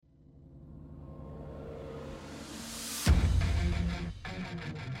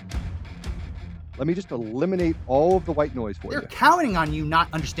Let me just eliminate all of the white noise for you. They're counting on you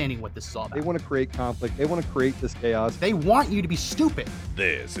not understanding what this is all about. They want to create conflict. They want to create this chaos. They want you to be stupid.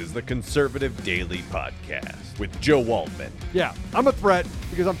 This is the Conservative Daily Podcast with Joe Waldman. Yeah, I'm a threat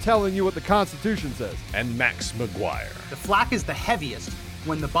because I'm telling you what the Constitution says. And Max McGuire. The flak is the heaviest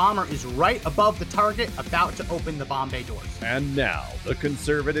when the bomber is right above the target about to open the bomb bay doors. And now the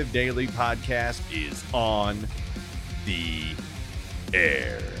Conservative Daily Podcast is on the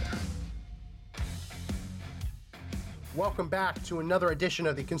air. Welcome back to another edition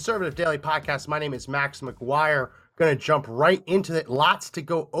of the Conservative Daily Podcast. My name is Max McGuire. Going to jump right into it. Lots to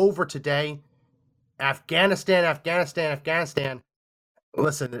go over today. Afghanistan.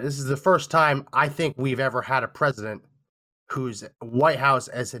 Listen, this is the first time I think we've ever had a president whose White House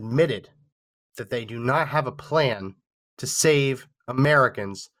has admitted that they do not have a plan to save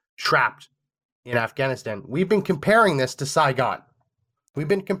Americans trapped in Afghanistan. We've been comparing this to Saigon.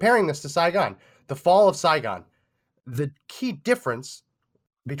 The fall of Saigon. The key difference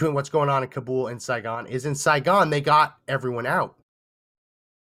between what's going on in Kabul and Saigon is in Saigon, they got everyone out.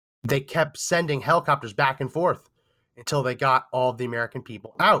 They kept sending helicopters back and forth until they got all of the American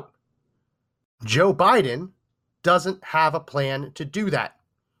people out. Joe Biden doesn't have a plan to do that.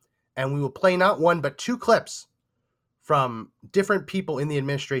 And we will play not one, but two clips from different people in the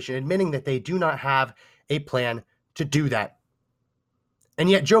administration admitting that they do not have a plan to do that. And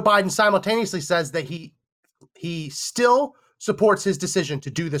yet Joe Biden simultaneously says that he still supports his decision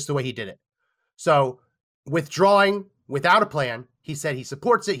to do this the way he did it. So withdrawing without a plan, he said he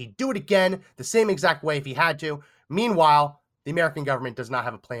supports it. He'd do it again the same exact way if he had to. Meanwhile, the American government does not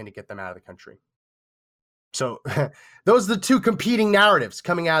have a plan to get them out of the country. So those are the two competing narratives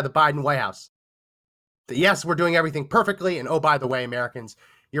coming out of the Biden White House. That yes, we're doing everything perfectly. And oh, by the way, Americans,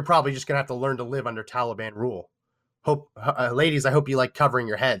 you're probably just going to have to learn to live under Taliban rule. Ladies, I hope you like covering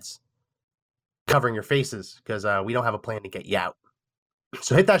your heads. Covering your faces, because we don't have a plan to get you out.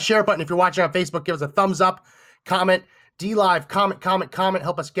 So hit that share button if you're watching on Facebook. Give us a thumbs up, comment, DLive, comment.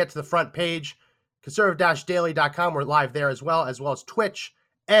 Help us get to the front page. Conservative-daily.com. We're live there as well as Twitch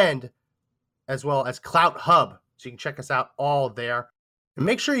and as well as Clout Hub. So you can check us out all there. And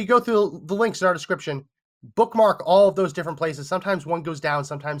make sure you go through the links in our description. Bookmark all of those different places. Sometimes one goes down,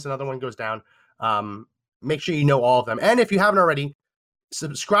 sometimes another one goes down. Make sure you know all of them. And if you haven't already,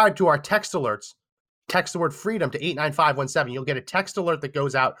 subscribe to our text alerts. Text the word freedom to 89517. You'll get a text alert that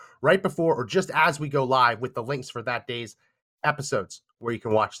goes out right before or just as we go live with the links for that day's episodes where you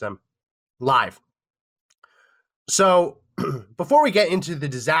can watch them live. So before we get into the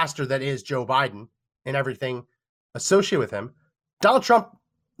disaster that is Joe Biden and everything associated with him, Donald Trump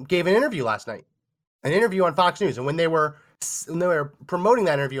gave an interview last night, an interview on Fox News. And when they were promoting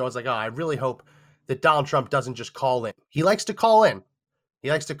that interview, I was like, oh, I really hope that Donald Trump doesn't just call in. He likes to call in. He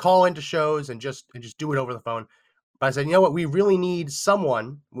likes to call into shows and just do it over the phone. But I said, you know what? We really need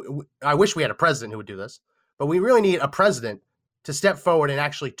someone. I wish we had a president who would do this, but we really need a president to step forward and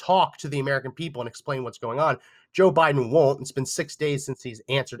actually talk to the American people and explain what's going on. Joe Biden won't. It's been 6 days since he's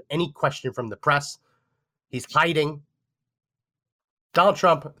answered any question from the press. He's hiding. Donald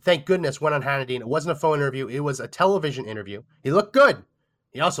Trump, thank goodness, went on Hannity, and it wasn't a phone interview. It was a television interview. He looked good.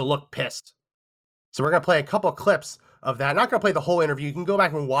 He also looked pissed. So we're going to play a couple of clips of that. I'm not going to play the whole interview. You can go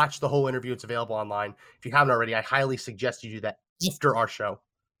back and watch the whole interview. It's available online. If you haven't already, I highly suggest you do that after our show,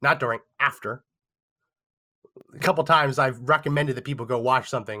 not during, after. A couple times I've recommended that people go watch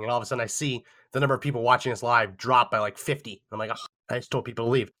something, and all of a sudden I see the number of people watching us live drop by like 50. I'm like, oh, I just told people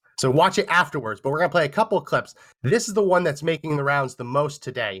to leave. So watch it afterwards, but we're going to play a couple of clips. This is the one that's making the rounds the most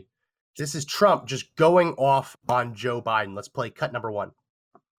today. This is Trump just going off on Joe Biden. Let's play cut number one.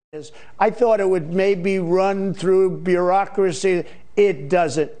 I thought it would maybe run through bureaucracy. It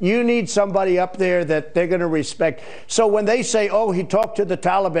doesn't. You need somebody up there that they're going to respect. So when they say, oh, he talked to the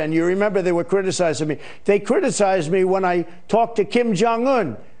Taliban, you remember they were criticizing me. They criticized me when I talked to Kim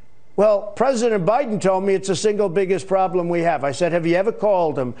Jong-un. Well, President Biden told me it's the single biggest problem we have. I said, have you ever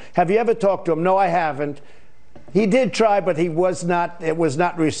called him? Have you ever talked to him? No, I haven't. He did try, but it was not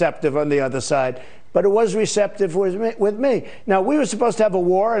receptive on the other side. But it was receptive with me. Now, we were supposed to have a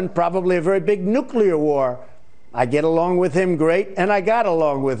war, and probably a very big nuclear war. I get along with him great, and I got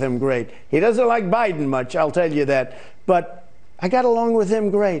along with him great. He doesn't like Biden much, I'll tell you that. But I got along with him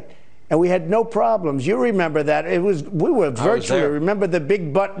great, and we had no problems. You remember that. We were virtually, remember the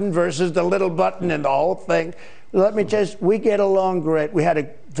big button versus the little button and the whole thing. Let me we get along great. We had a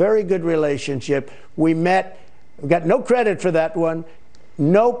very good relationship. We met. We got no credit for that one.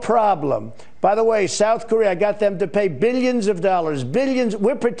 No problem. By the way, South Korea, I got them to pay billions of dollars, billions.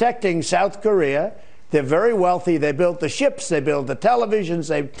 We're protecting South Korea. They're very wealthy. They build the ships. They build the televisions.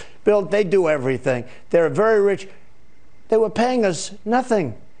 They do everything. They're very rich. They were paying us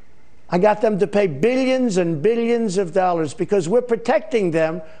nothing. I got them to pay billions and billions of dollars because we're protecting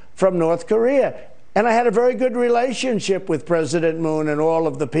them from North Korea. And I had a very good relationship with President Moon and all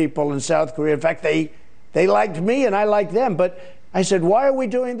of the people in South Korea. In fact, they liked me and I liked them. But I said, why are we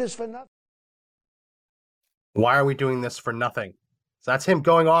doing this for nothing? Why are we doing this for nothing? So that's him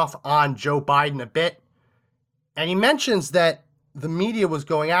going off on Joe Biden a bit. And he mentions that the media was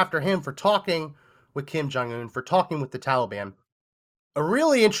going after him for talking with Kim Jong-un, for talking with the Taliban. A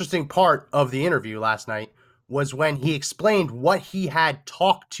really interesting part of the interview last night was when he explained what he had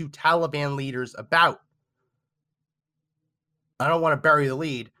talked to Taliban leaders about. I don't want to bury the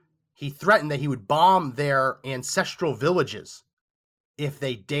lead. He threatened that he would bomb their ancestral villages if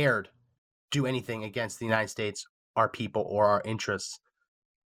they dared do anything against the United States, our people, or our interests.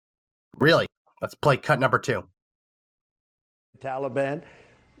 Really? Let's play cut number 2. Taliban,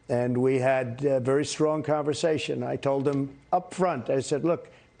 and we had a very strong conversation. I told him up front, I said, look,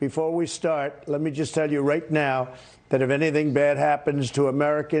 before we start, let me just tell you right now that if anything bad happens to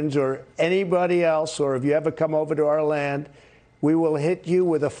Americans or anybody else, or if you ever come over to our land, we will hit you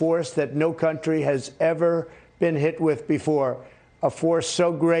with a force that no country has ever been hit with before. A force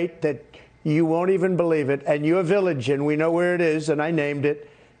so great that you won't even believe it. And your village, and we know where it is, and I named it,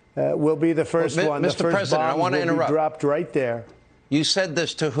 will be the first one. Mr. The first President, I want to interrupt. Dropped right there. You said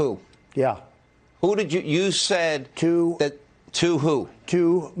this to who? Yeah. Who did you said that to who?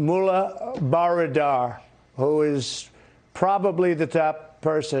 To Mullah Baradar, who is probably the top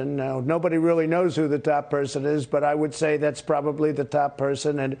person. Now, nobody really knows who the top person is, but I would say that's probably the top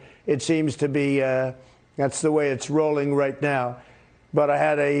person, and it seems to be that's the way it's rolling right now. But I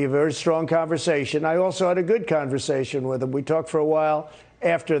had a very strong conversation. I also had a good conversation with him. We talked for a while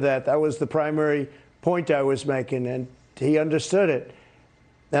after that. That was the primary point I was making, and he understood it.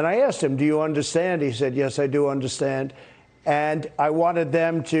 And I asked him, do you understand? He said, yes, I do understand. And I wanted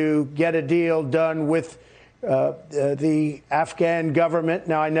them to get a deal done with the Afghan government.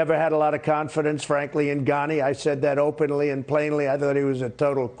 Now, I never had a lot of confidence, frankly, in Ghani. I said that openly and plainly. I thought he was a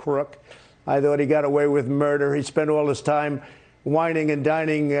total crook. I thought he got away with murder. He spent all his time whining and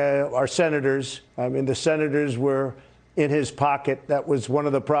dining our senators. I mean, the senators were in his pocket. That was one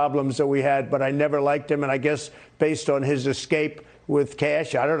of the problems that we had, but I never liked him. And I guess based on his escape with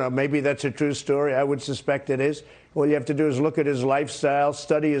cash, I don't know, maybe that's a true story. I would suspect it is. All you have to do is look at his lifestyle,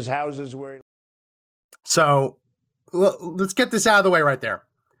 study his houses where he... So let's get this out of the way right there.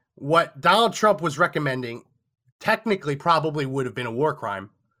 What Donald Trump was recommending technically probably would have been a war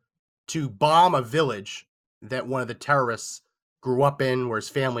crime. To bomb a village that one of the terrorists grew up in, where his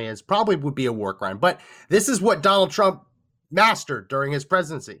family is, probably would be a war crime. But this is what Donald Trump mastered during his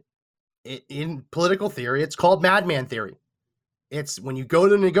presidency. In political theory, it's called madman theory. It's when you go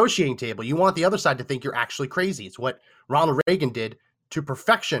to the negotiating table, you want the other side to think you're actually crazy. It's what Ronald Reagan did to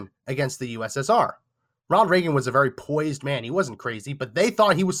perfection against the USSR. Ronald Reagan was a very poised man. He wasn't crazy, but they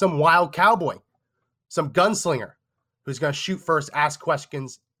thought he was some wild cowboy, some gunslinger who's going to shoot first, ask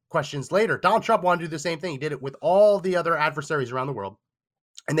questions later. Donald Trump wanted to do the same thing. He did it with all the other adversaries around the world.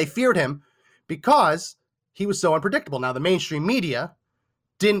 And they feared him because he was so unpredictable. Now, the mainstream media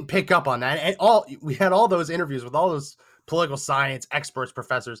didn't pick up on that. And we had all those interviews with all those political science experts,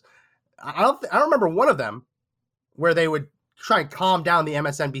 professors. I don't remember one of them where they would try and calm down the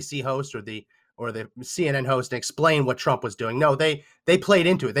MSNBC host or the CNN host and explain what Trump was doing. No, they played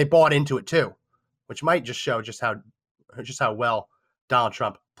into it. They bought into it too, which might just show just how well Donald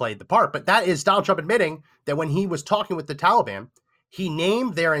Trump played the part. But that is Donald Trump admitting that when he was talking with the Taliban, he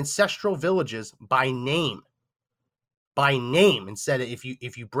named their ancestral villages by name, and said if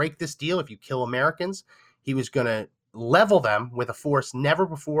you break this deal, if you kill Americans, he was going to level them with a force never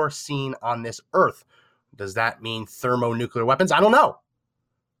before seen on this earth. Does that mean thermonuclear weapons? I don't know.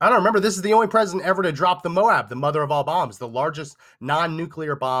 I don't remember. This is the only president ever to drop the Moab, the mother of all bombs, the largest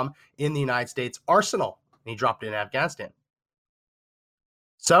non-nuclear bomb in the United States arsenal. And he dropped it in Afghanistan.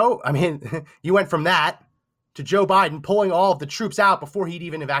 So, I mean, you went from that to Joe Biden pulling all of the troops out before he'd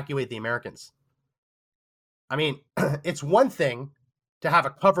even evacuate the Americans. I mean, it's one thing to have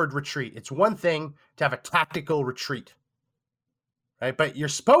a covered retreat. It's one thing to have a tactical retreat, right? But you're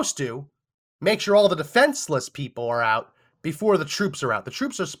supposed to make sure all the defenseless people are out before the troops are out. The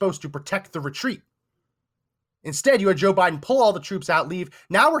troops are supposed to protect the retreat. Instead, you had Joe Biden pull all the troops out, leave.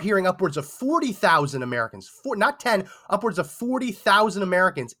 Now we're hearing upwards of 40,000 Americans, not 10, upwards of 40,000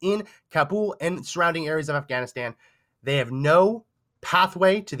 Americans in Kabul and surrounding areas of Afghanistan. They have no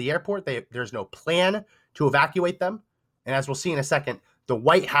pathway to the airport. There's no plan to evacuate them. And as we'll see in a second, the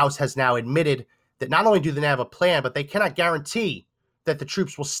White House has now admitted that not only do they have a plan, but they cannot guarantee that the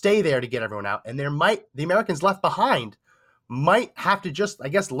troops will stay there to get everyone out. And the Americans left behind might have to just, I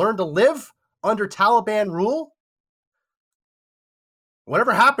guess, learn to live under Taliban rule.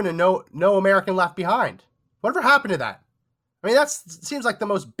 Whatever happened to no American left behind? Whatever happened to that? I mean, that seems like the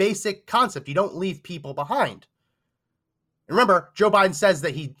most basic concept. You don't leave people behind. And remember, Joe Biden says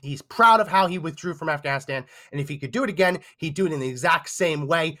that he's proud of how he withdrew from Afghanistan, and if he could do it again, he'd do it in the exact same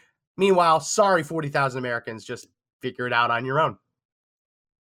way. Meanwhile, sorry, 40,000 Americans, just figure it out on your own.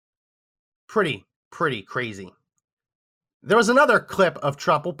 Pretty crazy. There was another clip of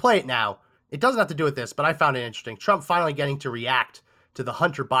Trump. We'll play it now. It doesn't have to do with this, but I found it interesting. Trump finally getting to react to the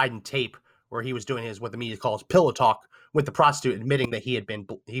Hunter Biden tape where he was doing what the media calls pillow talk with the prostitute, admitting that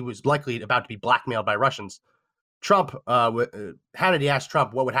he was likely about to be blackmailed by Russians. Hannity asked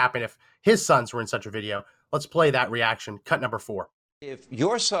Trump what would happen if his sons were in such a video. Let's play that reaction. Cut number 4. If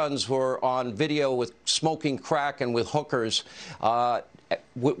your sons were on video with smoking crack and with hookers,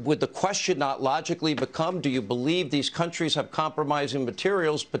 would the question not logically become, do you believe these countries have compromising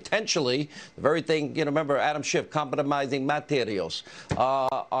materials, potentially, the very thing, remember Adam Schiff, compromising materials,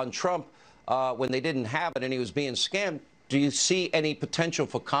 on Trump when they didn't have it and he was being scammed? Do you see any potential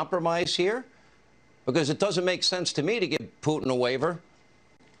for compromise here? Because it doesn't make sense to me to give Putin a waiver.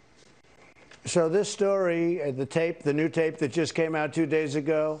 So this story, the new tape that just came out 2 days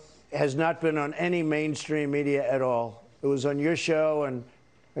ago, has not been on any mainstream media at all. It was on your show and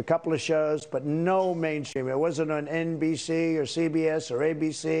a couple of shows, but no mainstream. It wasn't on NBC or CBS or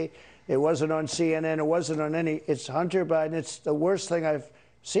ABC. It wasn't on CNN. It wasn't on any. It's Hunter Biden. It's the worst thing I've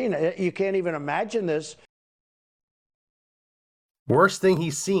seen. You can't even imagine this. Worst thing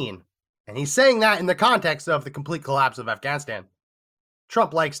he's seen. And he's saying that in the context of the complete collapse of Afghanistan.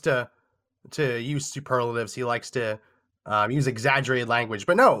 Trump likes to use superlatives. He likes to use exaggerated language.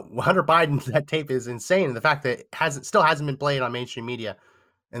 But no, Hunter Biden, that tape is insane. And the fact that it still hasn't been played on mainstream media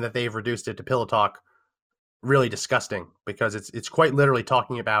and that they've reduced it to pillow talk, really disgusting, because it's quite literally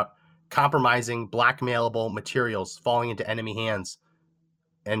talking about compromising blackmailable materials falling into enemy hands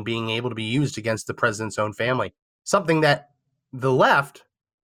and being able to be used against the president's own family. Something that the left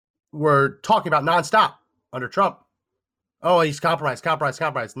were talking about nonstop under Trump. Oh, he's compromised.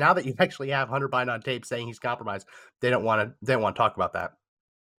 Now that you actually have Hunter Biden on tape saying he's compromised, they don't want to talk about that.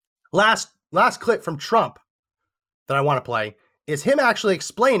 Last clip from Trump that I want to play is him actually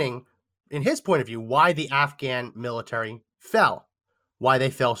explaining, in his point of view, why the Afghan military fell, why they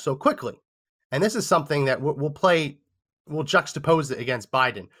fell so quickly. And this is something that we'll juxtapose it against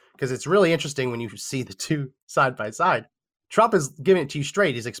Biden, because it's really interesting when you see the two side by side. Trump is giving it to you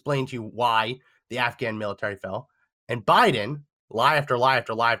straight. He's explained to you why the Afghan military fell. And Biden, lie after lie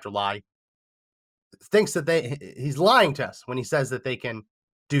after lie after lie, thinks that he's lying to us when he says that they can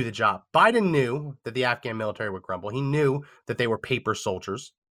do the job. Biden knew that the Afghan military would crumble. He knew that they were paper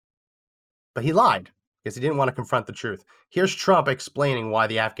soldiers, but he lied because he didn't want to confront the truth. Here's Trump explaining why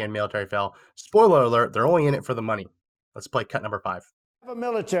the Afghan military fell. Spoiler alert, they're only in it for the money. Let's play cut number 5. The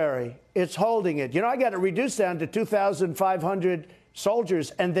military, it's holding it. I got it reduced down to 2,500 soldiers,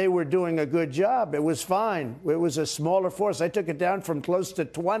 and they were doing a good job. It was fine. It was a smaller force. I took it down from close to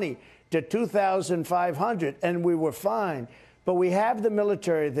 20 to 2,500, and we were fine. But we have the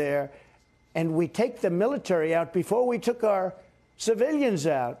military there, and we take the military out before we took our civilians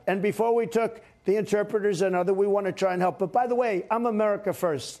out, and before we took the interpreters and other. We want to try and help. But by the way, I'm America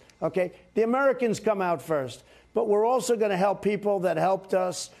first, okay? The Americans come out first. But we're also going to help people that helped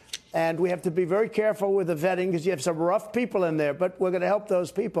us. And we have to be very careful with the vetting because you have some rough people in there. But we're going to help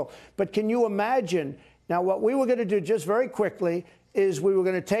those people. But can you imagine? Now, what we were going to do just very quickly is we were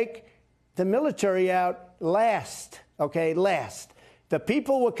going to take the military out last, okay, last. The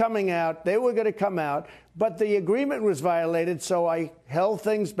people were coming out. They were going to come out. But the agreement was violated. So I held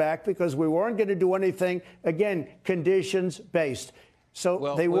things back because we weren't going to do anything, again, conditions-based.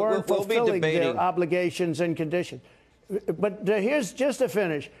 So they weren't fulfilling their obligations and conditions. But here's just to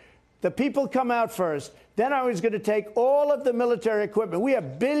finish. The people come out first. Then I was going to take all of the military equipment. We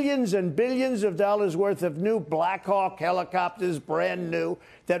have billions and billions of dollars worth of new Black Hawk helicopters, brand new,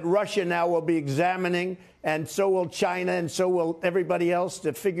 that Russia now will be examining, and so will China, and so will everybody else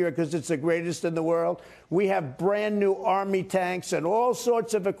to figure it because it's the greatest in the world. We have brand new Army tanks and all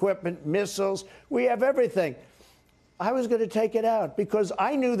sorts of equipment, missiles. We have everything. I was going to take it out because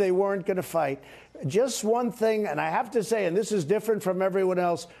I knew they weren't going to fight. Just one thing, and I have to say, and this is different from everyone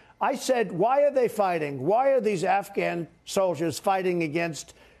else, I said, why are they fighting? Why are these Afghan soldiers fighting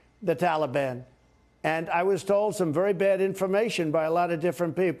against the Taliban? And I was told some very bad information by a lot of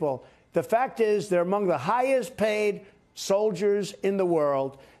different people. The fact is they're among the highest paid soldiers in the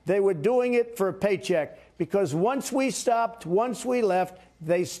world. They were doing it for a paycheck because once we stopped, once we left,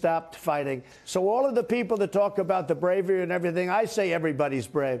 they stopped fighting. So all of the people that talk about the bravery and everything, I say everybody's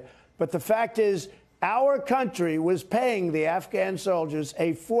brave. But the fact is, our country was paying the Afghan soldiers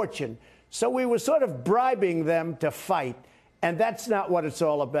a fortune. So we were sort of bribing them to fight. And that's not what it's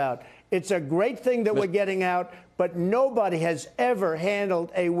all about. It's a great thing that we're getting out, but nobody has ever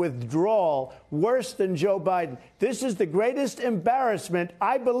handled a withdrawal worse than Joe Biden. This is the greatest embarrassment,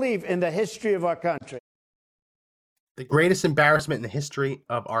 I believe, in the history of our country. The greatest embarrassment in the history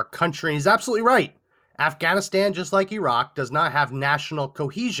of our country. He's absolutely right. Afghanistan, just like Iraq, does not have national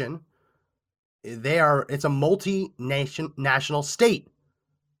cohesion. It's a multi-national state.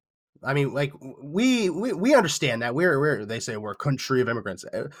 I mean, like we understand that they say we're a country of immigrants.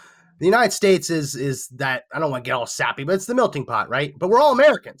 The United States is that, I don't want to get all sappy, but it's the melting pot, right? But we're all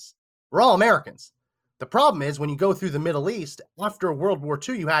Americans. We're all Americans. The problem is when you go through the Middle East after World War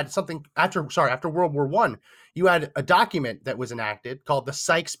II, you had something after World War I, you had a document that was enacted called the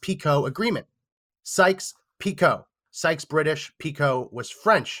Sykes-Picot Agreement. Sykes-Picot. Sykes British, Picot was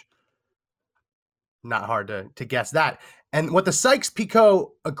French. Not hard to guess that. And what the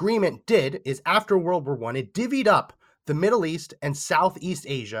Sykes-Picot Agreement did is after World War I, it divvied up the Middle East and Southeast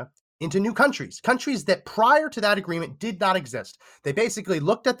Asia into new countries that prior to that agreement did not exist. They basically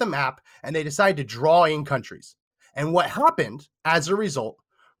looked at the map and they decided to draw in countries. And what happened as a result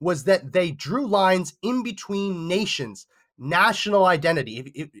was that they drew lines in between nations, national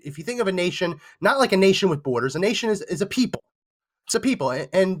identity. If you think of a nation, not like a nation with borders, a nation is a people. It's a people.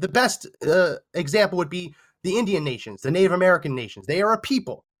 And the best example would be the Indian nations, the Native American nations. They are a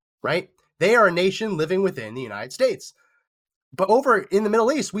people, right? They are a nation living within the United States. But over in the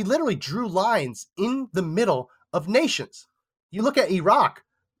Middle East, we literally drew lines in the middle of nations. You look at Iraq.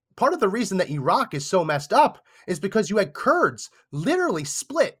 Part of the reason that Iraq is so messed up is because you had Kurds literally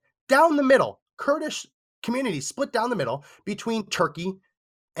split down the middle, Kurdish communities split down the middle between Turkey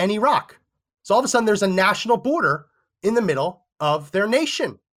and Iraq. So all of a sudden there's a national border in the middle of their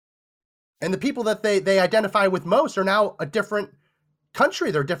nation. And the people that they identify with most are now a different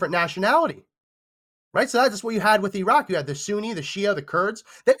country. They're a different nationality, right? So that's what you had with Iraq. You had the Sunni, the Shia, the Kurds.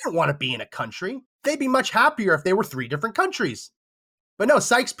 They didn't want to be in a country. They'd be much happier if they were three different countries. But no,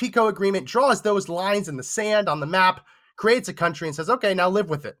 Sykes-Picot Agreement draws those lines in the sand on the map, creates a country and says, okay, now live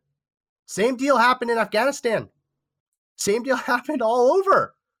with it. Same deal happened in Afghanistan. Same deal happened all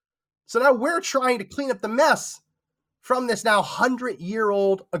over. So now we're trying to clean up the mess from this now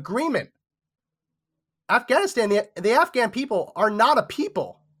 100-year-old agreement. Afghanistan, the Afghan people are not a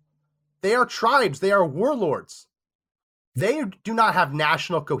people. They are tribes. They are warlords. They do not have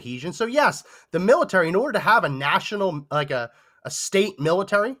national cohesion. So yes, the military, in order to have a national, like a state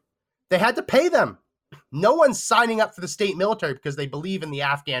military, they had to pay them. No one's signing up for the state military because they believe in the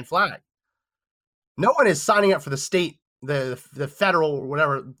Afghan flag. No one is signing up for the state, the federal or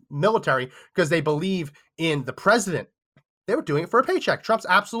whatever military because they believe in the president. They were doing it for a paycheck. Trump's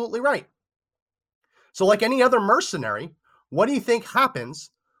absolutely right. So like any other mercenary, what do you think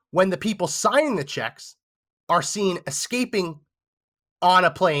happens when the people signing the checks are seen escaping on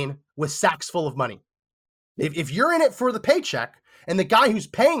a plane with sacks full of money? If you're in it for the paycheck and the guy who's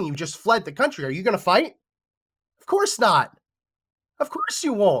paying you just fled the country, are you going to fight? Of course not. Of course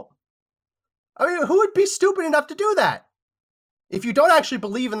you won't. I mean, who would be stupid enough to do that? If you don't actually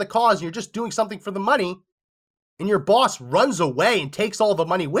believe in the cause and you're just doing something for the money and your boss runs away and takes all the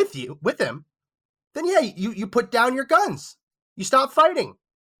money with him, then yeah, you put down your guns. You stop fighting.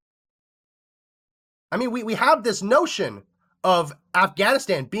 I mean, we have this notion of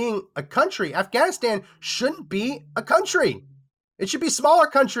Afghanistan being a country. Afghanistan shouldn't be a country. It should be smaller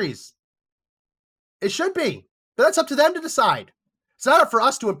countries. It should be. But that's up to them to decide. It's not up for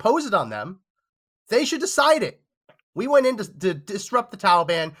us to impose it on them. They should decide it. We went in to disrupt the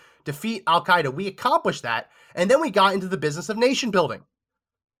Taliban, defeat Al-Qaeda. We accomplished that. And then we got into the business of nation building,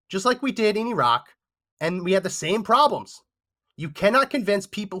 just like we did in Iraq. And we had the same problems. You cannot convince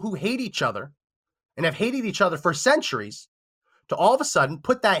people who hate each other and have hated each other for centuries to all of a sudden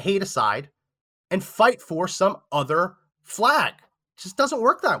put that hate aside and fight for some other flag. It just doesn't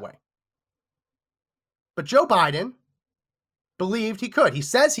work that way. But Joe Biden believed he could. He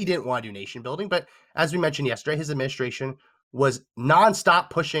says he didn't want to do nation building, but as we mentioned yesterday, his administration was nonstop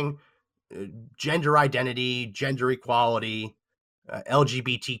pushing gender identity, gender equality,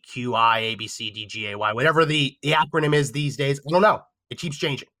 LGBTQI, ABC, DGAY, whatever the acronym is these days. I don't know. It keeps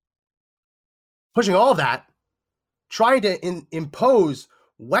changing. Pushing all of that, trying to impose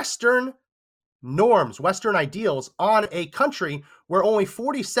Western norms, Western ideals on a country where only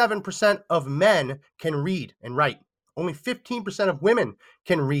 47% of men can read and write. Only 15% of women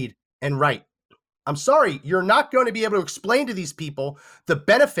can read and write. I'm sorry, you're not going to be able to explain to these people the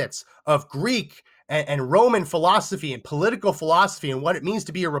benefits of Greek and Roman philosophy and political philosophy and what it means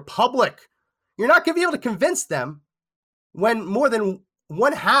to be a republic. You're not going to be able to convince them when more than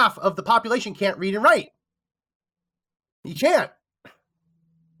one half of the population can't read and write. You can't.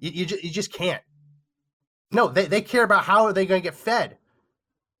 You just can't. No, they care about how are they going to get fed.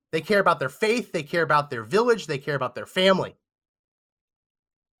 They care about their faith. They care about their village. They care about their family.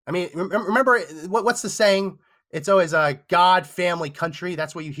 I mean, remember, what's the saying? It's always a God, family, country.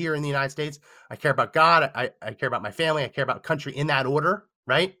 That's what you hear in the United States. I care about God. I care about my family. I care about country in that order,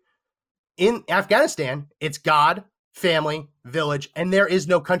 right? In Afghanistan, it's God, family, village, and there is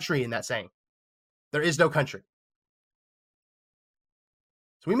no country in that saying. There is no country.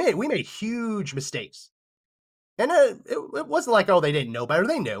 So we made huge mistakes. And it wasn't like, oh, they didn't know better.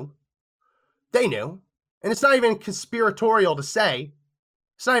 They knew. They knew. And it's not even conspiratorial to say,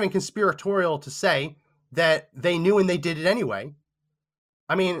 that they knew and they did it anyway.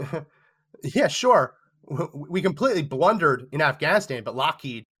 I mean, yeah, sure. We completely blundered in Afghanistan, but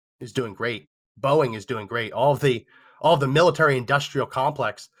Lockheed is doing great. Boeing is doing great. All of the military industrial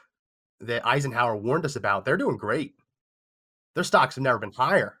complex that Eisenhower warned us about, they're doing great. Their stocks have never been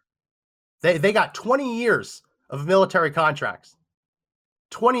higher. They got 20 years of military contracts,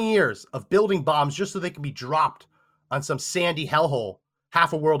 20 years of building bombs just so they can be dropped on some sandy hellhole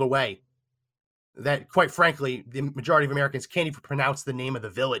half a world away that, quite frankly, the majority of Americans can't even pronounce the name of the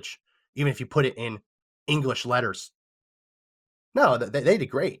village, even if you put it in English letters. No, they did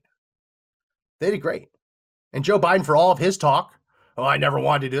great. They did great. And Joe Biden, for all of his talk, oh, I never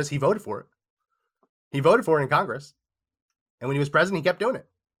wanted to do this, he voted for it. He voted for it in Congress. And when he was president, he kept doing it.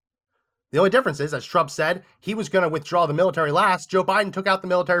 The only difference is, as Trump said, he was going to withdraw the military last. Joe Biden took out the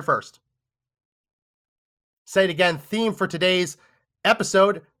military first. Say it again, theme for today's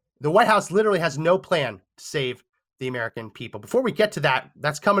episode. The White House literally has no plan to save the American people. Before we get to that,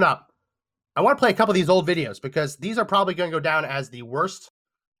 that's coming up. I want to play a couple of these old videos because these are probably going to go down as the worst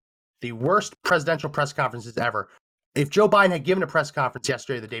presidential press conferences ever. If Joe Biden had given a press conference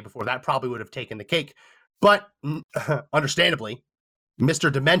yesterday or the day before, that probably would have taken the cake. But understandably, Mr.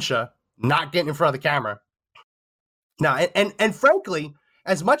 Dementia not getting in front of the camera. Now, and frankly,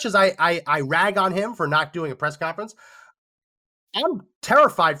 as much as I rag on him for not doing a press conference, I'm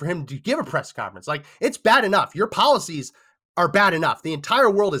terrified for him to give a press conference. Like, it's bad enough. Your policies are bad enough. The entire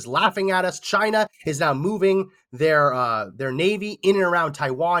world is laughing at us. China is now moving their navy in and around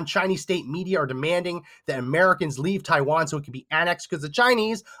Taiwan. Chinese state media are demanding that Americans leave Taiwan so it can be annexed because the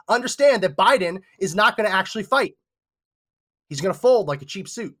Chinese understand that Biden is not going to actually fight. He's going to fold like a cheap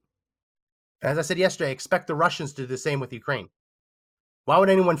suit. As I said yesterday, expect the Russians to do the same with Ukraine. Why would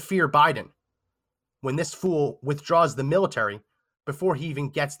anyone fear Biden when this fool withdraws the military before he even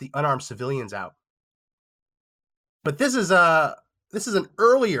gets the unarmed civilians out? But this is an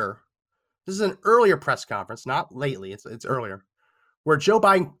earlier press conference, not lately, it's earlier, where Joe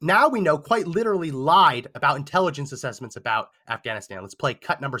Biden, now we know, quite literally lied about intelligence assessments about Afghanistan. Let's play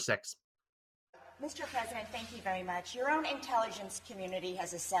cut number 6. Mr. President, thank you very much. Your own intelligence community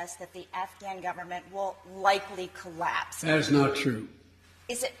has assessed that the Afghan government will likely collapse. That is not true.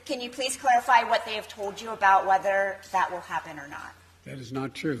 Can you please clarify what they have told you about whether that will happen or not? That is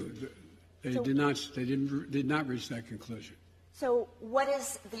not true. They did not reach that conclusion. So what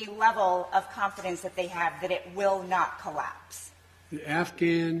is the level of confidence that they have that it will not collapse? The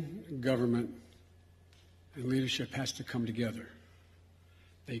Afghan government and leadership has to come together.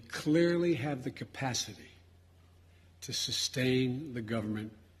 They clearly have the capacity to sustain the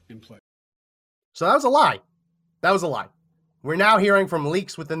government in place. So that was a lie. That was a lie. We're now hearing from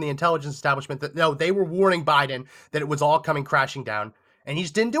leaks within the intelligence establishment that, no, they were warning Biden that it was all coming crashing down, and he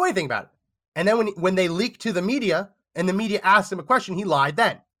just didn't do anything about it. And then when they leaked to the media, and the media asked him a question, he lied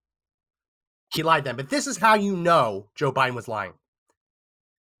then. He lied then. But this is how you know Joe Biden was lying.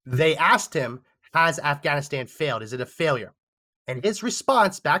 They asked him, has Afghanistan failed? Is it a failure? And his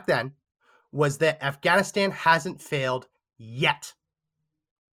response back then was that Afghanistan hasn't failed yet.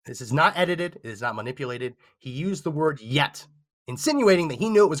 This is not edited. It is not manipulated. He used the word yet, insinuating that he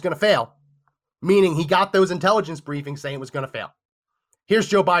knew it was going to fail, meaning he got those intelligence briefings saying it was going to fail. Here's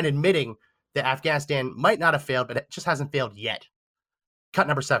Joe Biden admitting that Afghanistan might not have failed, but it just hasn't failed yet. Cut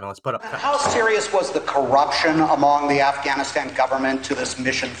number 7. Let's put up. How serious was the corruption among the Afghanistan government to this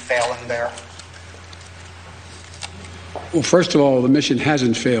mission failing there? Well, first of all, the mission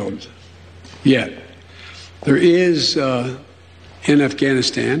hasn't failed yet. There is, in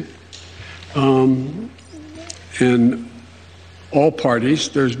Afghanistan, and all parties,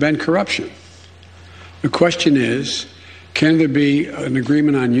 there's been corruption. The question is, can there be an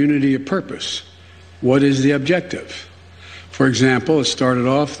agreement on unity of purpose? What is the objective? For example, it started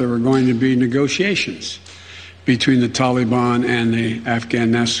off there were going to be negotiations between the Taliban and the Afghan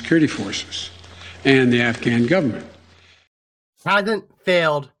National Security Forces and the Afghan government. Hasn't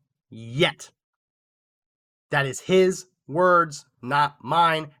failed yet. That is his words, not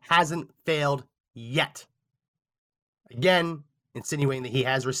mine. Hasn't failed yet. Again, insinuating that he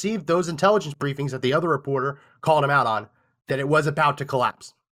has received those intelligence briefings that the other reporter called him out on, that it was about to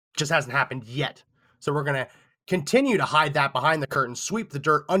collapse. Just hasn't happened yet. So we're going to continue to hide that behind the curtain, sweep the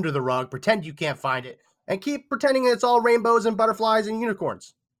dirt under the rug, pretend you can't find it, and keep pretending it's all rainbows and butterflies and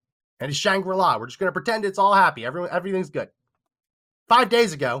unicorns. And it's Shangri-La. We're just going to pretend it's all happy. Everything's good. 5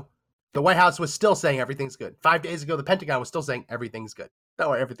 days ago, the White House was still saying everything's good. 5 days ago, the Pentagon was still saying everything's good. Don't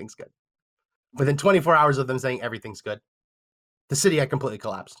worry, everything's good. Within 24 hours of them saying everything's good, the city had completely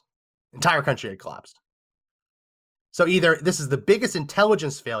collapsed. Entire country had collapsed. So either this is the biggest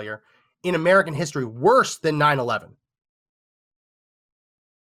intelligence failure in American history, worse than 9/11,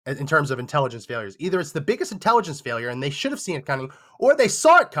 in terms of intelligence failures. Either it's the biggest intelligence failure and they should have seen it coming, or they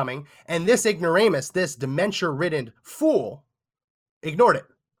saw it coming and this ignoramus, this dementia-ridden fool, ignored it.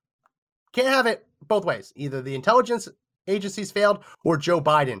 Can't have it both ways. Either the intelligence agencies failed or Joe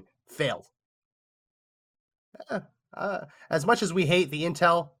Biden failed. As much as we hate the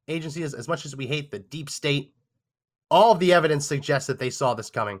intel agencies, as much as we hate the deep state, all of the evidence suggests that they saw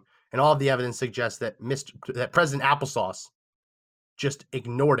this coming. And all of the evidence suggests that that President Applesauce just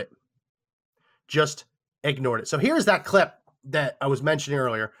ignored it. Just ignored it. So here's that clip that I was mentioning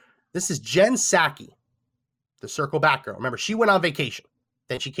earlier. This is Jen Psaki, the Circle Back girl. Remember, she went on vacation.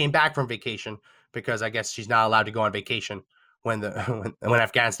 Then she came back from vacation because I guess she's not allowed to go on vacation when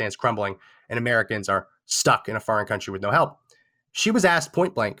Afghanistan is crumbling and Americans are stuck in a foreign country with no help. She was asked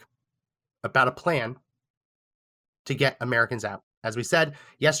point blank about a plan to get Americans out. As we said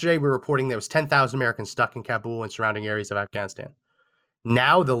yesterday, we were reporting there was 10,000 Americans stuck in Kabul and surrounding areas of Afghanistan.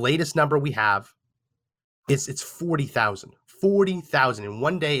 Now the latest number we have is it's 40,000. 40,000 in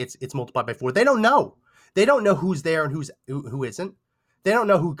one day. It's multiplied by 4. They don't know. They don't know who's there and who isn't. They don't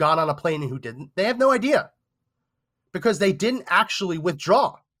know who got on a plane and who didn't. They have no idea because they didn't actually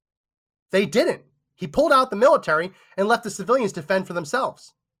withdraw. They didn't. He pulled out the military and left the civilians to fend for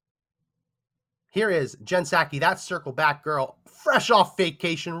themselves. Here is Jen Psaki, that Circle Back girl, fresh off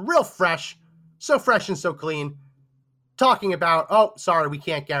vacation, real fresh, so fresh and so clean, talking about, oh, sorry, we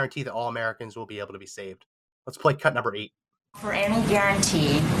can't guarantee that all Americans will be able to be saved. Let's play cut number 8. For any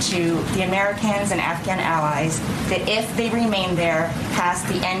guarantee to the Americans and Afghan allies that if they remain there past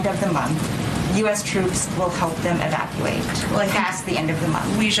the end of the month, U.S. troops will help them evacuate past the end of the month.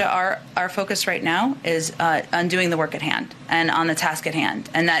 Weijia, our focus right now is on doing the work at hand and on the task at hand.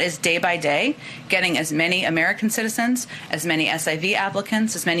 And that is day by day, getting as many American citizens, as many SIV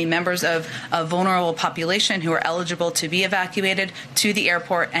applicants, as many members of a vulnerable population who are eligible to be evacuated to the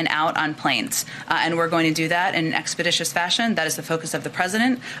airport and out on planes. And we're going to do that in an expeditious fashion. That is the focus of the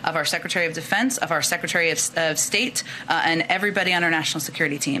President, of our Secretary of Defense, of our Secretary of State, and everybody on our national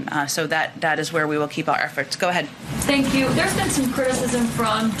security team. So that is where we will keep our efforts. Go ahead. Thank you. There's been some criticism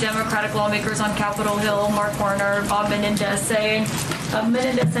from Democratic lawmakers on Capitol Hill, Mark Warner, Bob Menendez saying,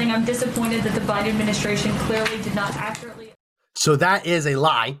 I'm disappointed that the Biden administration clearly did not accurately. So that is a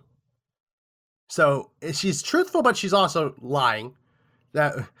lie. So she's truthful, but she's also lying.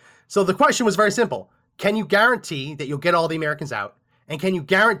 So the question was very simple. Can you guarantee that you'll get all the Americans out? And can you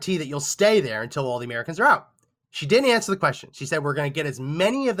guarantee that you'll stay there until all the Americans are out? She didn't answer the question. She said, we're going to get as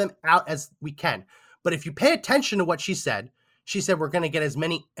many of them out as we can. But if you pay attention to what she said, we're going to get as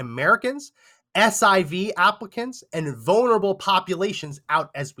many Americans, SIV applicants, and vulnerable populations out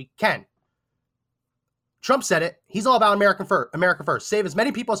as we can. Trump said it. He's all about America first. Save as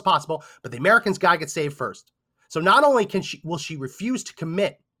many people as possible, but the Americans got to get saved first. So not only will she refuse to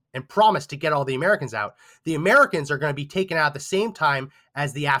commit and promise to get all the Americans out, the Americans are going to be taken out at the same time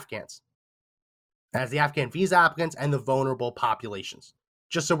as the Afghans. As the Afghan visa applicants and the vulnerable populations.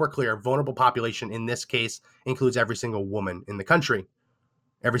 Just so we're clear, vulnerable population in this case includes every single woman in the country,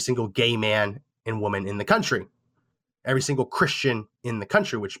 every single gay man and woman in the country, every single Christian in the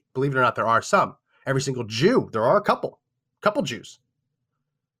country, which, believe it or not, there are some, every single Jew, there are a couple Jews.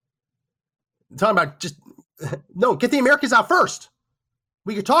 I'm talking about no, get the Americans out first.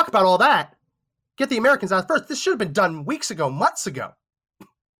 We could talk about all that. Get the Americans out first. This should have been done weeks ago, months ago.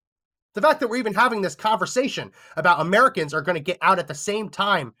 The fact that we're even having this conversation about Americans are going to get out at the same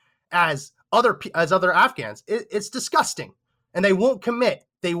time as other Afghans, it's disgusting. And they won't commit.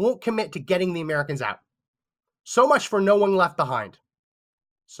 They won't commit to getting the Americans out. So much for no one left behind.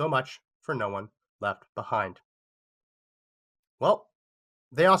 So much for no one left behind. Well,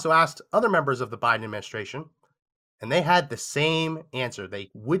 they also asked other members of the Biden administration, and they had the same answer. They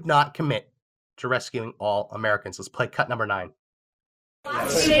would not commit to rescuing all Americans. Let's play cut number 9.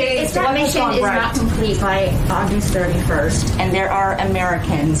 If that mission is not complete by August 31st, and there are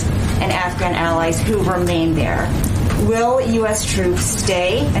Americans and Afghan allies who remain there, will U.S. troops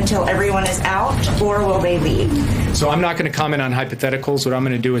stay until everyone is out, or will they leave? So I'm not going to comment on hypotheticals. What I'm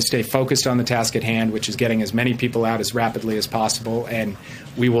going to do is stay focused on the task at hand, which is getting as many people out as rapidly as possible, and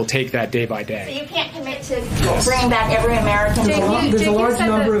we will take that day by day. So you can't commit to bring back every American. There's a large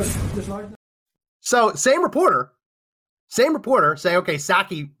number of... So same reporter saying, okay,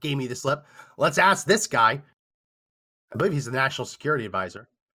 Psaki gave me the slip. Let's ask this guy. I believe he's the national security advisor.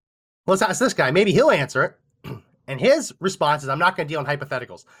 Let's ask this guy. Maybe he'll answer it. And his response is, I'm not going to deal in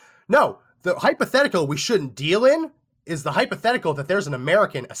hypotheticals. No, the hypothetical we shouldn't deal in is the hypothetical that there's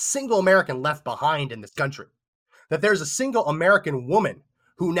a single American left behind in this country. That there's a single American woman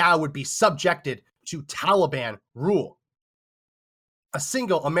who now would be subjected to Taliban rule. A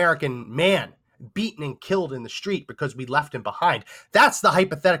single American man beaten and killed in the street because we left him behind. That's the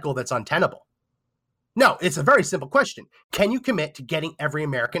hypothetical that's untenable. No, it's a very simple question. Can you commit to getting every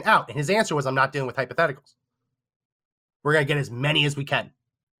American out? And his answer was, I'm not dealing with hypotheticals. We're going to get as many as we can.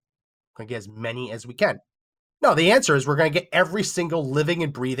 No, the answer is we're going to get every single living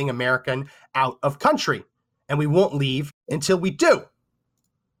and breathing American out of country. And we won't leave until we do.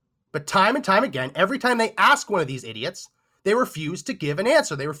 But time and time again, every time they ask one of these idiots, they refuse to give an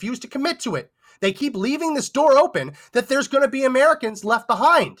answer. They refuse to commit to it. They keep leaving this door open that there's going to be Americans left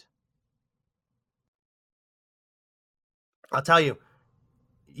behind. I'll tell you,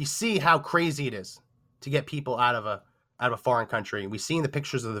 you see how crazy it is to get people out of a foreign country. We've seen the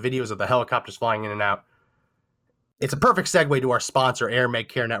pictures of the videos of the helicopters flying in and out. It's a perfect segue to our sponsor, Air Med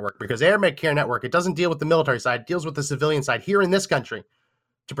Care Network, because Air Med Care Network, it doesn't deal with the military side, it deals with the civilian side here in this country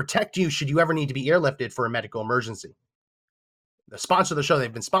to protect you should you ever need to be airlifted for a medical emergency. The sponsor of the show,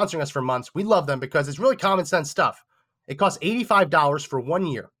 they've been sponsoring us for months. We love them because it's really common sense stuff. It costs $85 for 1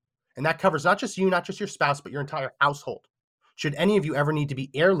 year, and that covers not just you, not just your spouse, but your entire household. Should any of you ever need to be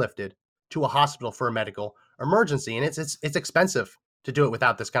airlifted to a hospital for a medical emergency, and it's expensive to do it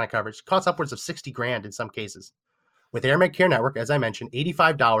without this kind of coverage. It costs upwards of $60,000 in some cases. With Air Med Care Network, as I mentioned,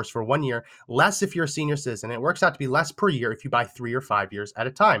 $85 for 1 year, less if you're a senior citizen. It works out to be less per year if you buy 3 or 5 years at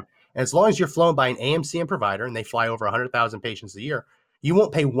a time. And as long as you're flown by an AMCM provider, and they fly over 100,000 patients a year, you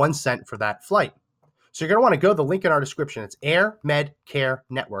won't pay 1 cent for that flight. So you're going to want to go to the link in our description. It's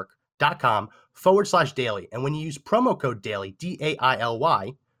airmedcarenetwork.com/daily. And when you use promo code DAILY,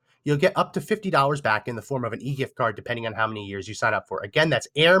 DAILY, you'll get up to $50 back in the form of an e-gift card, depending on how many years you sign up for. Again, that's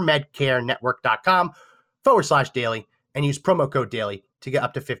airmedcarenetwork.com/daily, and use promo code DAILY to get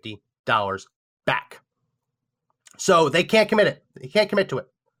up to $50 back. So they can't commit it. They can't commit to it.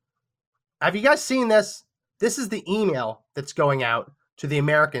 Have you guys seen this? This is the email that's going out to the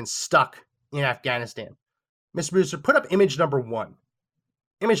Americans stuck in Afghanistan. Mr. Producer, put up image number 1.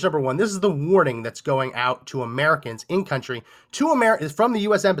 Image number 1. This is the warning that's going out to Americans in country, from the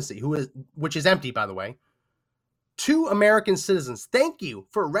U.S. Embassy, which is empty, by the way. To American citizens, thank you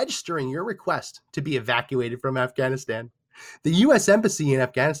for registering your request to be evacuated from Afghanistan. The U.S. Embassy in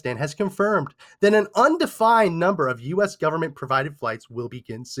Afghanistan has confirmed that an undefined number of U.S. government-provided flights will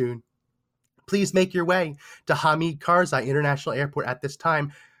begin soon. Please make your way to Hamid Karzai International Airport at this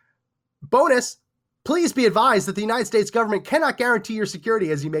time. Bonus, please be advised that the United States government cannot guarantee your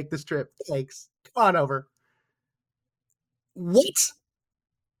security as you make this trip. Thanks. Come on over. What?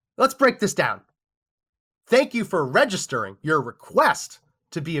 Let's break this down. Thank you for registering your request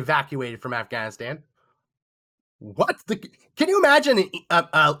to be evacuated from Afghanistan. What? Can you imagine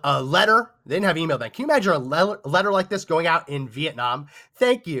a letter? They didn't have email then. Can you imagine a letter like this going out in Vietnam?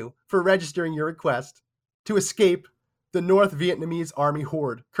 Thank you for registering your request to escape the North Vietnamese army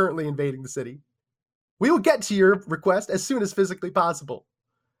horde currently invading the city. We will get to your request as soon as physically possible.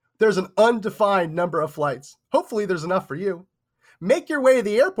 There's an undefined number of flights. Hopefully there's enough for you. Make your way to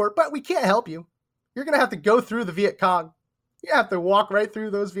the airport, but we can't help you. You're going to have to go through the Viet Cong. You have to walk right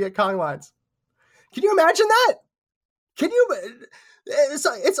through those Viet Cong lines. Can you imagine that?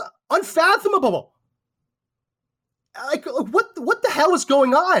 It's unfathomable. Like, what the hell is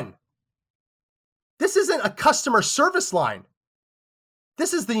going on? This isn't a customer service line.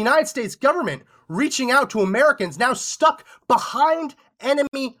 This is the United States government reaching out to Americans now stuck behind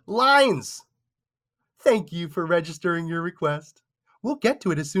enemy lines. Thank you for registering your request. We'll get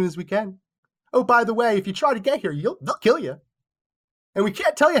to it as soon as we can. Oh, by the way, if you try to get here, they'll kill you. And we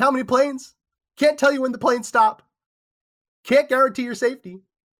can't tell you how many planes. Can't tell you when the planes stop. Can't guarantee your safety.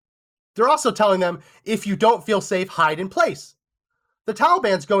 They're also telling them, if you don't feel safe, hide in place. The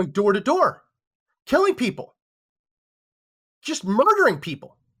Taliban's going door to door, killing people, just murdering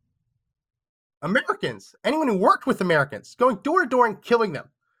people. Americans, anyone who worked with Americans, going door to door and killing them.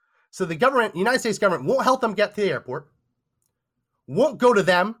 So the government, the United States government, won't help them get to the airport, won't go to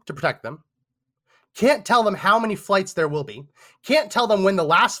them to protect them, can't tell them how many flights there will be, can't tell them when the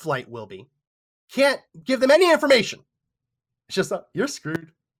last flight will be, can't give them any information. It's just, you're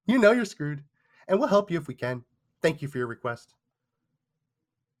screwed. You know you're screwed. And we'll help you if we can. Thank you for your request.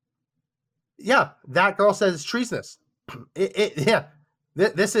 Yeah, that girl says it's treasonous.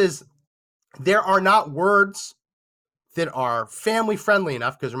 This is, there are not words that are family friendly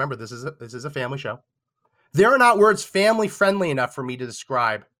enough, because remember, this is a family show. There are not words family friendly enough for me to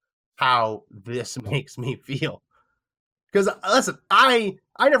describe how this makes me feel. Because listen, I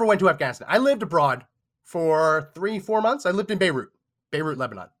never went to Afghanistan. I lived abroad for 3-4 months. I lived in Beirut,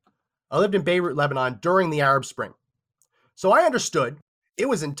 Lebanon. I lived in Beirut, Lebanon during the Arab Spring. So I understood it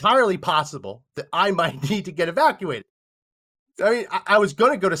was entirely possible that I might need to get evacuated. I mean, I was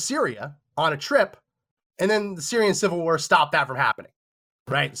going to go to Syria on a trip, and then the Syrian civil war stopped that from happening,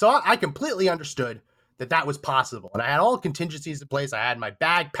 right? So I completely understood that that was possible. And I had all contingencies in place. I had my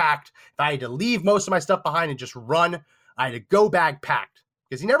bag packed. If I had to leave most of my stuff behind and just run, I had a go bag packed,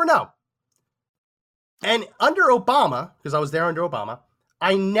 because you never know. And under Obama, because I was there under Obama,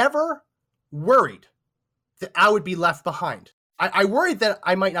 I never worried that I would be left behind. I worried that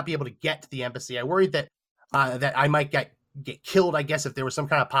I might not be able to get to the embassy. I worried that that I might get killed, I guess, if there was some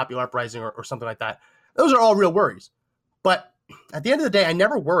kind of popular uprising or something like that. Those are all real worries. But at the end of the day, I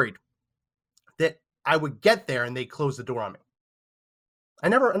never worried that I would get there and they'd close the door on me. I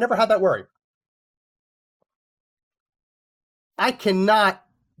never had that worry. I cannot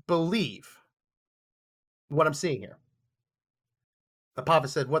believe what I'm seeing here. The Papa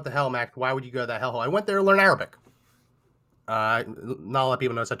said, what the hell, Mac? Why would you go to that hellhole? I went there to learn Arabic. Not a lot of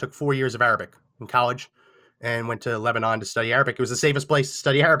people know this. I took 4 years of Arabic in college and went to Lebanon to study Arabic. It was the safest place to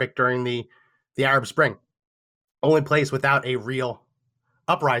study Arabic during the Arab Spring. Only place without a real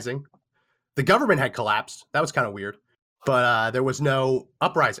uprising. The government had collapsed. That was kind of weird. But there was no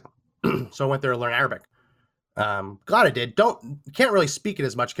uprising. So I went there to learn Arabic. Glad I did. Can't really speak it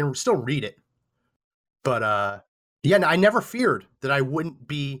as much. Can still read it. But yeah, I never feared that I wouldn't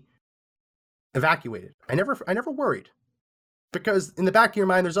be evacuated. I never worried. Because in the back of your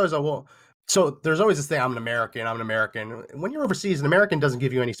mind, there's always this thing, I'm an American. When you're overseas, an American doesn't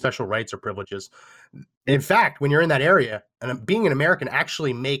give you any special rights or privileges. In fact, when you're in that area, and being an American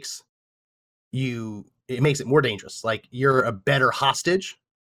actually makes it more dangerous. Like, you're a better hostage.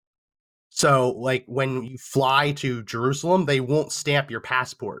 So, like, when you fly to Jerusalem, they won't stamp your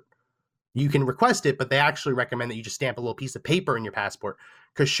passport. You can request it, but they actually recommend that you just stamp a little piece of paper in your passport.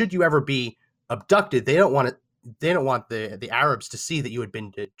 Because should you ever be abducted, they don't want the Arabs to see that you had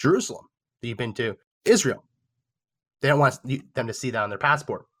been to Jerusalem, that you've been to Israel. They don't want them to see that on their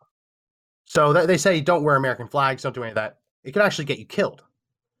passport. So they say, don't wear American flags, don't do any of that. It could actually get you killed.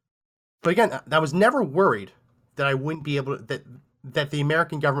 But again, I was never worried that I wouldn't be able to, that the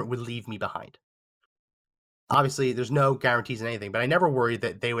American government would leave me behind. Obviously, there's no guarantees in anything, but I never worried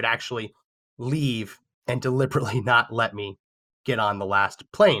that they would actually leave and deliberately not let me get on the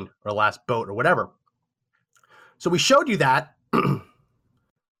last plane or last boat or whatever. So we showed you that.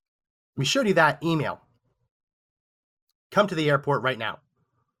 We showed you that email. Come to the airport right now.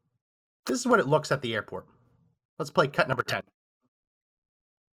 This is what it looks at the airport. Let's play cut number 10.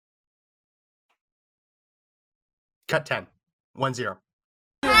 Cut 10. 1-0.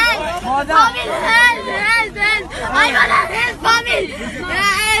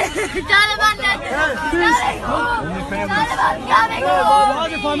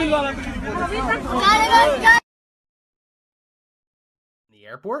 The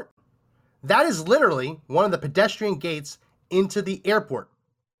airport? That is literally one of the pedestrian gates into the airport.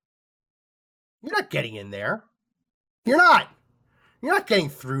 You're not getting in there. You're not. You're not getting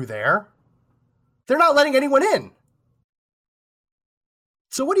through there. They're not letting anyone in.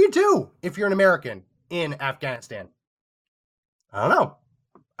 So what do you do if you're an American in Afghanistan? I don't know.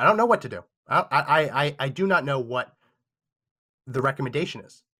 I don't know what to do. I do not know what the recommendation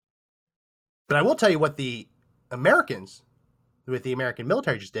is. But I will tell you what the Americans, with the American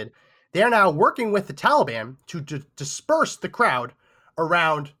military just did. They are now working with the Taliban to disperse the crowd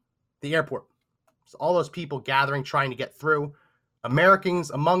around the airport. So all those people gathering, trying to get through. Americans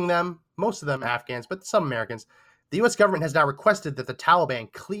among them, most of them Afghans, but some Americans. The U.S. government has now requested that the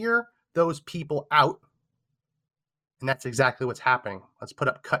Taliban clear those people out. And that's exactly what's happening. Let's put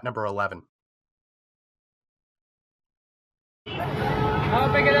up cut number 11.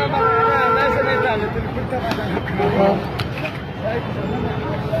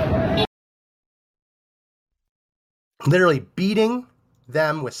 Literally beating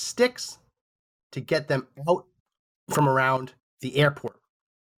them with sticks to get them out from around the airport.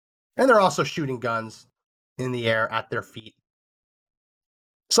 And they're also shooting guns in the air at their feet.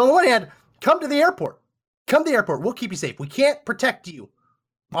 So on the one hand, come to the airport. Come to the airport. We'll keep you safe. We can't protect you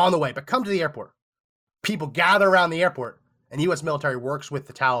on the way, but come to the airport. People gather around the airport, and the U.S. military works with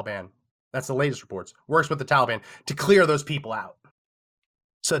the Taliban. That's the latest reports. Works with the Taliban to clear those people out.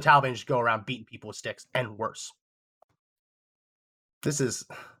 So the Taliban just go around beating people with sticks, and worse. This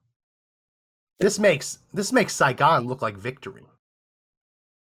makes Saigon look like victory.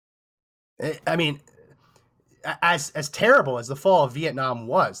 I mean, as terrible as the fall of Vietnam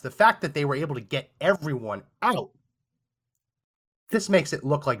was, the fact that they were able to get everyone out, this makes it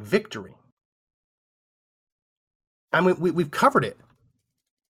look like victory. I mean, we've covered it.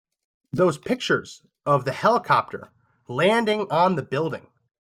 Those pictures of the helicopter landing on the building,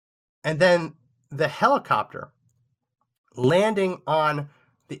 and then the helicopter landing on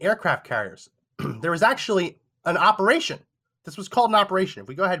the aircraft carriers. There was actually an operation. This was called an operation. If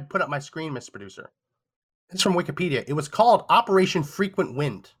we go ahead and put up my screen, Mr. Producer. It's from Wikipedia. It was called Operation Frequent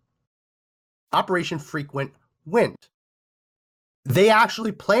Wind. Operation Frequent Wind. They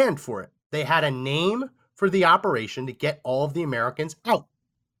actually planned for it. They had a name for the operation to get all of the Americans out.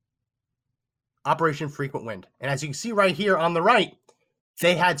 Operation Frequent Wind. And as you can see right here on the right,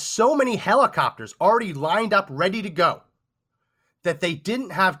 they had so many helicopters already lined up, ready to go, that they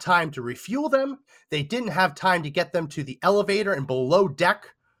didn't have time to refuel them. They didn't have time to get them to the elevator and below deck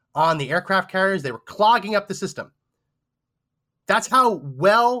on the aircraft carriers. They were clogging up the system. That's how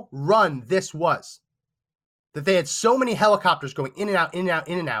well run this was. That they had so many helicopters going in and out, in and out,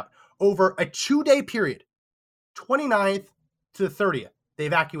 in and out over a 2-day period, 29th to the 30th. They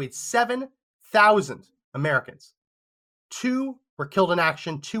evacuated 7,000 Americans. 2 were killed in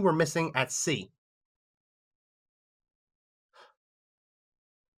action, 2 were missing at sea.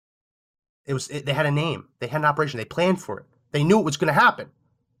 They had a name. They had an operation. They planned for it. They knew it was going to happen.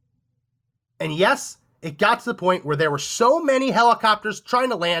 And yes, it got to the point where there were so many helicopters trying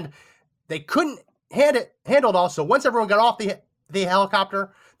to land, they couldn't handle it all. So once everyone got off the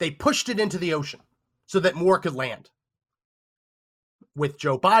helicopter, they pushed it into the ocean so that more could land. With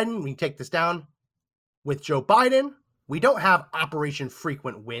Joe Biden, we can take this down. With Joe Biden, we don't have Operation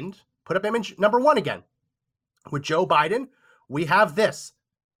Frequent Wind. Put up image number 1 again. With Joe Biden, we have this.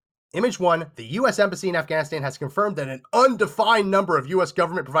 Image 1, the U.S. Embassy in Afghanistan has confirmed that an undefined number of U.S.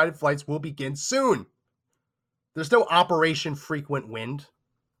 government-provided flights will begin soon. There's no Operation Frequent Wind.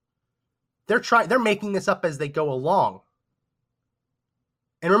 They're making this up as they go along.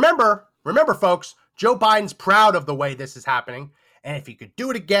 And remember, folks, Joe Biden's proud of the way this is happening, and if he could do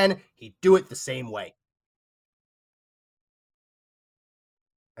it again, he'd do it the same way.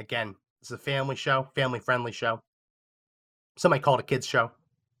 Again, this is a family show, family-friendly show. Some might call it a kids show.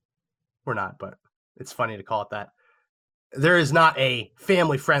 We're not, but it's funny to call it that. There is not a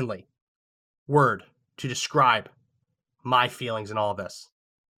family-friendly word to describe my feelings in all of this.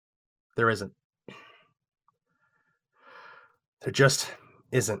 There isn't. There just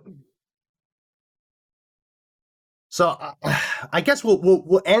isn't. So I guess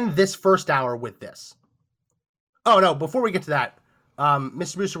we'll end this first hour with this. Oh no! Before we get to that,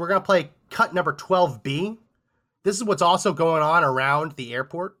 Mr. Booster, we're gonna play cut number 12B. This is what's also going on around the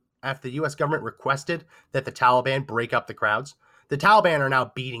airport after the U.S. government requested that the Taliban break up the crowds. The Taliban are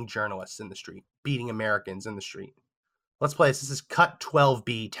now beating journalists in the street, beating Americans in the street. Let's play this. This is cut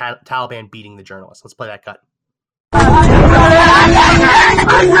 12B, Taliban beating the journalists. Let's play that cut.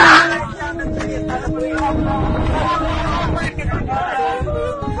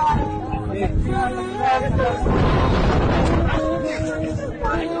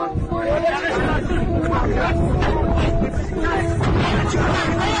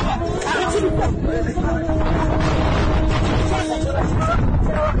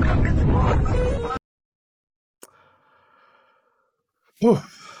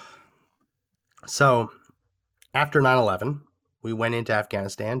 So, after 9/11, we went into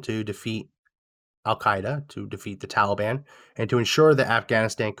Afghanistan to defeat Al-Qaeda, to defeat the Taliban, and to ensure that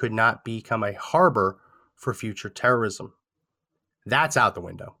Afghanistan could not become a harbor for future terrorism. That's out the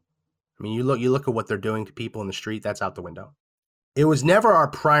window. I mean, you look at what they're doing to people in the street, that's out the window. It was never our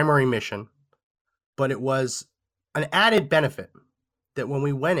primary mission, but it was an added benefit that when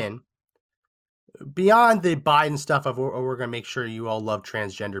we went in, beyond the Biden stuff of we're going to make sure you all love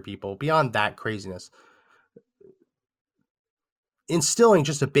transgender people, beyond that craziness, instilling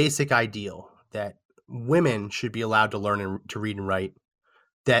just a basic ideal that women should be allowed to learn to read and write,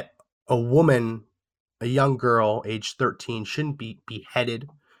 that a woman, a young girl, age 13, shouldn't be beheaded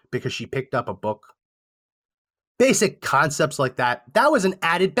because she picked up a book. Basic concepts like that. That was an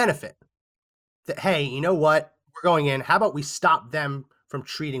added benefit. That, hey, you know what? We're going in. How about we stop them from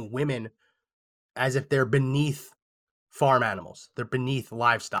treating women as if they're beneath farm animals? They're beneath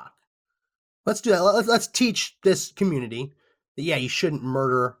livestock. Let's do that. Let's teach this community that, yeah, you shouldn't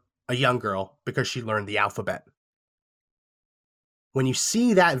murder a young girl because she learned the alphabet. When you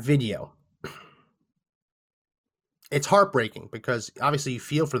see that video, it's heartbreaking because obviously you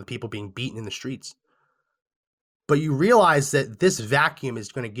feel for the people being beaten in the streets. But you realize that this vacuum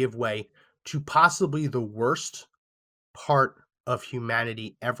is going to give way to possibly the worst part of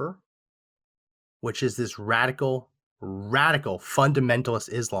humanity ever, which is this radical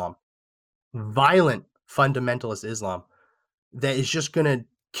fundamentalist Islam, violent fundamentalist Islam that is just going to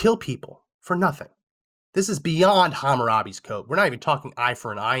kill people for nothing. This is beyond Hammurabi's code. We're not even talking eye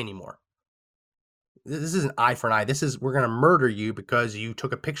for an eye anymore. This isn't eye for an eye. This is, we're going to murder you because you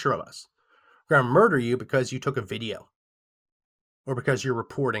took a picture of us. We're going to murder you because you took a video, or because you're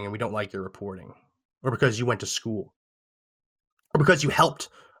reporting and we don't like your reporting, or because you went to school, or because you helped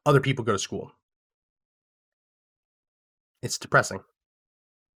other people go to school. It's depressing.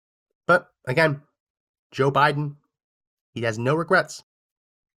 But again, Joe Biden, he has no regrets.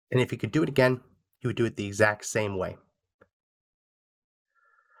 And if he could do it again, he would do it the exact same way.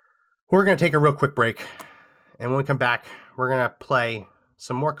 We're going to take a real quick break. And when we come back, we're going to play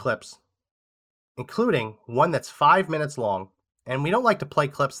some more clips, including one that's 5 minutes long. And we don't like to play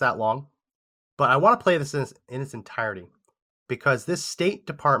clips that long, but I want to play this in its entirety because this State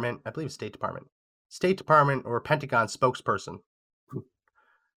Department, I believe State Department or Pentagon spokesperson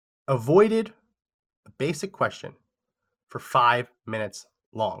avoided a basic question for 5 minutes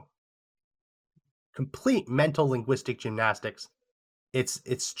long. Complete mental linguistic gymnastics.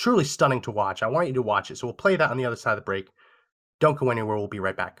 It's truly stunning to watch. I want you to watch it. So we'll play that on the other side of the break. Don't go anywhere. We'll be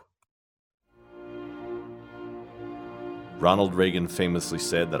right back. Ronald Reagan famously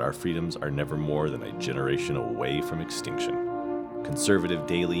said that our freedoms are never more than a generation away from extinction. Conservative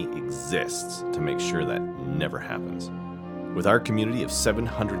Daily exists to make sure that never happens. With our community of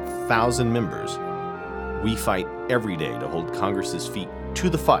 700,000 members, we fight every day to hold Congress's feet to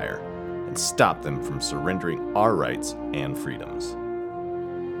the fire and stop them from surrendering our rights and freedoms.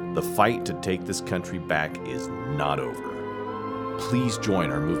 The fight to take this country back is not over. Please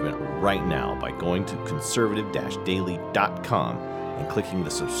join our movement right now by going to conservative-daily.com and clicking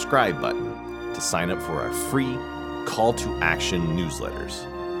the subscribe button to sign up for our free call to action newsletters.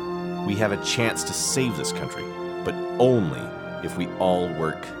 We have a chance to save this country, but only if we all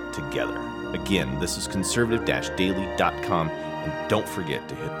work together. Again, this is conservative-daily.com, and don't forget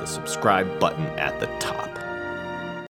to hit the subscribe button at the top.